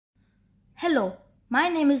Hello, my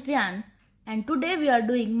name is Ryan and today we are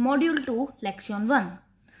doing Module 2, Lektion 1.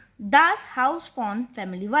 Das Haus von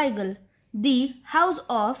Family Weigel. The house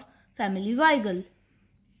of Family Weigel.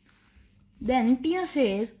 Then Tina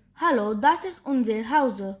says, Hallo, das ist unser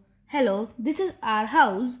Haus. Hello, this is our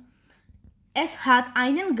house. Es hat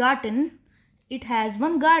einen Garten. It has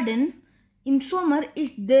one garden. Im Sommer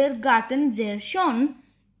ist der Garten sehr schön.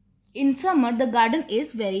 In summer the garden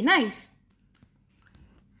is very nice.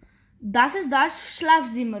 Das ist das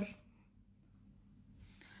Schlafzimmer.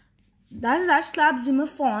 Das ist das Schlafzimmer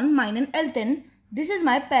von meinen Eltern. This is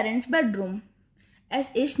my parents' bedroom. Es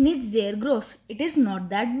ist nicht sehr groß. It is not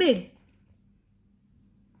that big.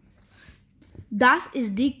 Das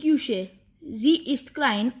ist die Küche. Sie ist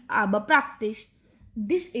klein, aber praktisch.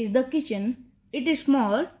 This is the kitchen. It is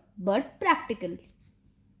small, but practical.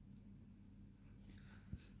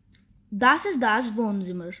 Das ist das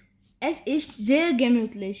Wohnzimmer. Es ist sehr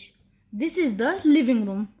gemütlich. This is the living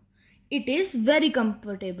room. It is very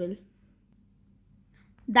comfortable.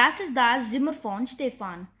 Das ist das Zimmer von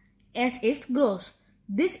Stefan. Es ist groß.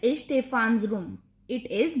 This is Stefan's room.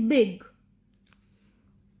 It is big.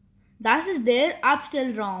 Das ist der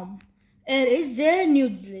Abstellraum. Ist sehr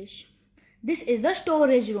nützlich. This is the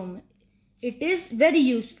storage room. It is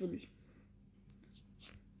very useful.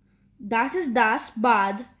 Das ist das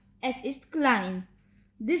Bad. Es ist klein.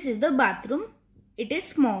 This is the bathroom. It is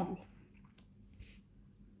small.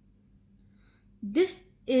 This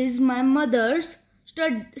is my mother's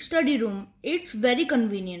study room. It's very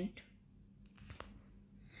convenient.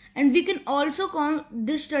 And we can also call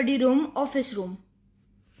this study room office room.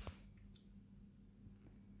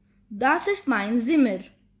 Das ist mein Zimmer.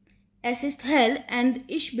 Es ist hell and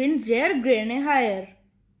ich bin sehr gerne hier.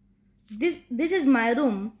 This is my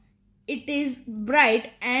room. It is bright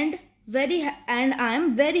and I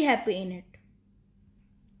am very happy in it.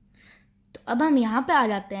 तो अब हम यहाँ पे आ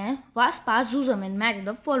जाते हैं. Was passt zusammen? Match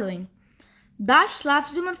the following. Das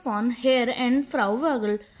Schlafzimmer von Herr and Frau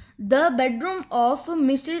Weigel. The bedroom of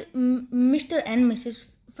Mr. and Mrs.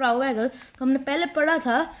 Frau Weigel. तो हमने पहले पढ़ा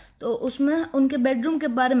था, तो उसमें उनके बेडरूम के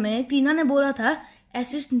बारे में टीना ने बोला था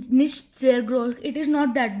es ist nicht sehr groß, it is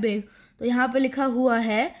not that big. तो यहाँ पे लिखा हुआ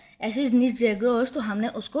है es ist nicht sehr groß, तो हमने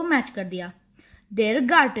उसको मैच कर दिया. Der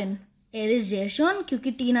Garten. is sehr schön,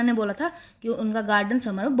 क्योंकि टीना ने बोला था कि उनका गार्डन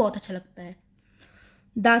समर में बहुत अच्छा लगता है.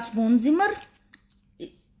 Das Wohnzimmer.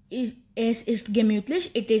 Es ist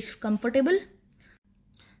gemütlich, it is comfortable.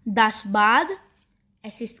 Das Bad.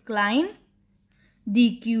 Es ist klein.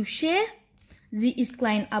 Die Küche. Sie ist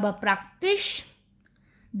klein, aber praktisch.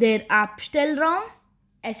 Der Abstellraum.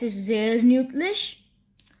 Es ist sehr nützlich.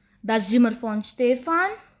 Das Zimmer von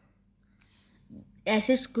Stefan. Es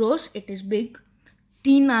ist groß, it is big.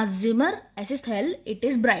 Tina's Zimmer. Es ist hell, it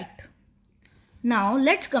is bright. Now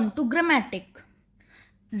let's come to grammatic.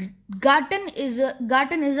 Garten is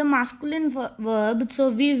a masculine verb, so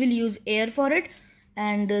we will use er for it.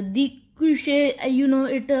 And the Küche,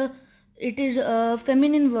 it is a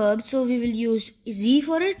feminine verb, so we will use sie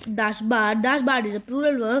for it. Das Bad is a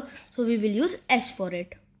plural verb, so we will use s for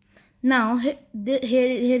it. Now here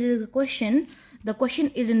is the question. The question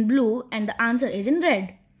is in blue and the answer is in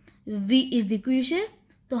red. V is the Küche.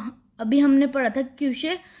 तो अभी हमने पढ़ा था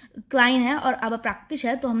Küche klein है और aber praktisch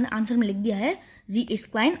है, तो हमने आंसर में लिख दिया है sie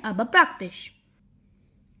ist klein aber praktisch.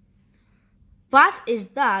 Was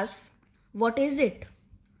ist das? What is it?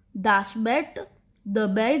 Das Bett, the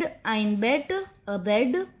bed, ein Bett, a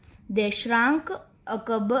bed, der Schrank, a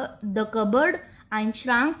cupboard, the cupboard, ein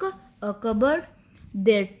Schrank, a cupboard,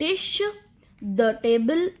 der Tisch, the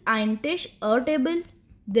table, ein Tisch, a table,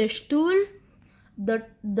 der Stuhl,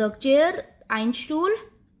 the chair, ein Stuhl,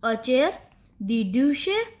 a chair, die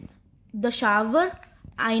Dusche, the shower,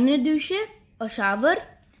 eine Dusche, a shower,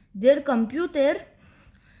 der Computer,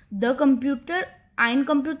 the computer, ein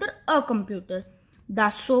Computer, a computer,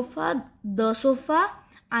 das Sofa, the sofa,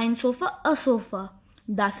 ein Sofa, a sofa,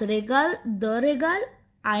 das Regal, the Regal,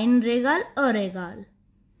 ein Regal, a Regal,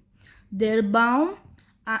 der Baum,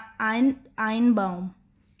 ein Baum,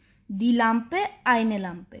 die Lampe, eine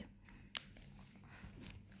Lampe.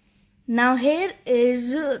 Now here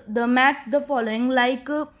is the match the following, like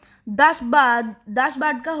das Bad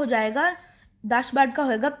का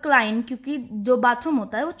होएगा klein, क्योंकि जो bathroom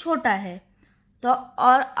होता है वो छोटा है. तो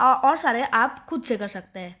और सारे आप खुद से कर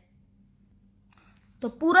सकते हैं. तो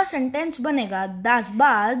पूरा सेंटेंस बनेगा das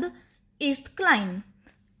Bad ist klein.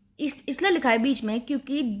 इसलिए लिखा है बीच में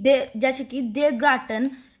क्योंकि जैसे कि der Garten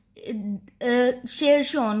शेर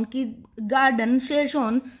शोन की गार्डन शेर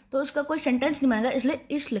शोन, तो उसका कोई सेंटेंस नहीं बनेगा, इसलिए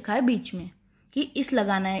इस लिखा है बीच में कि इस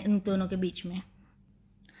लगाना है इन दोनों के बीच में.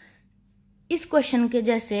 इस क्वेश्चन के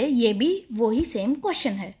जैसे ये भी वही सेम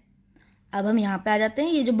क्वेश्चन है। अब हम यहाँ पे आ जाते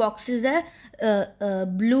हैं। ये जो बॉक्सेस है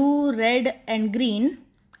ब्लू, रेड एंड ग्रीन,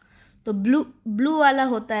 तो ब्लू वाला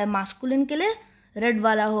होता है मास्कुलिन के लिए, रेड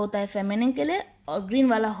वाला होता है फेमिनिन के लिए, और ग्रीन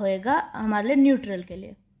वाला होएगा हमारे लिए न्यूट्रल के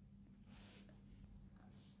लिए।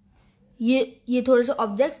 ये थोड़े से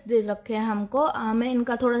ऑब्जेक्ट दे रखे हैं हमको, हमें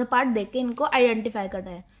इनका थोड़ा सा पार्ट देख के इनको आइडेंटिफाई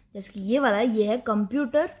करना है। जैसे कि ये वाला है, ये है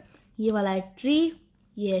कंप्यूटर, ये वाला है ट्री,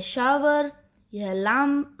 ये है शावर, ये है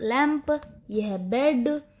लैम्प, ये है बेड,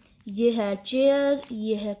 ये है चेयर,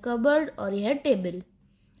 ये है कबर्ड और ये है टेबल।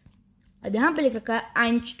 अब यहाँ पे लिख रखा है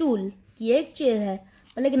ein Stuhl, ये एक चेयर है,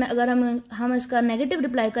 लेकिन अगर हम इसका नेगेटिव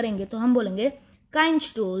रिप्लाई करेंगे तो हम बोलेंगे kein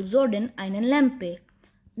Stuhl sondern einen Lampe,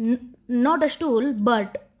 not a stool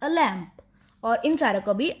but a lamp. और इन सारे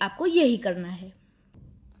को भी आपको यही करना है।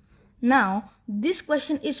 Now this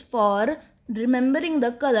question is for remembering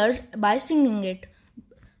the colours by singing it.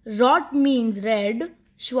 Rot means red,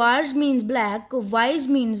 schwarz means black, weiß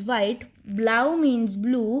means white, blau means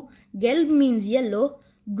blue, gelb means yellow,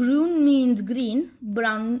 grün means green,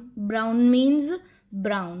 brown means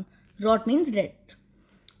brown, rot means red.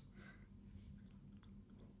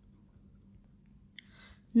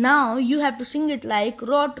 Now you have to sing it like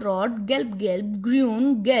rot, gelb, grün,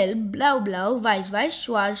 gelb, blau, weiß,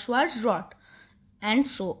 schwarz, rot, and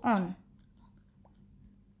so on.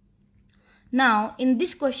 Now in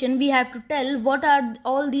this question we have to tell what are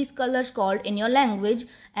all these colors called in your language,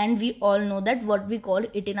 and we all know that what we call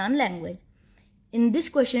it in our language. In this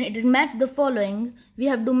question it is match the following. We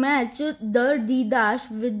have to match the das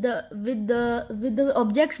with the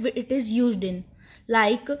objects it is used in.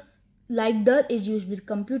 Like the is used with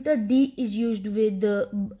computer, d is used with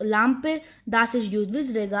lampe, das is used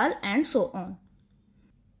with regal, and so on.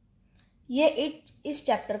 ये इस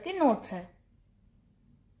chapter के notes है।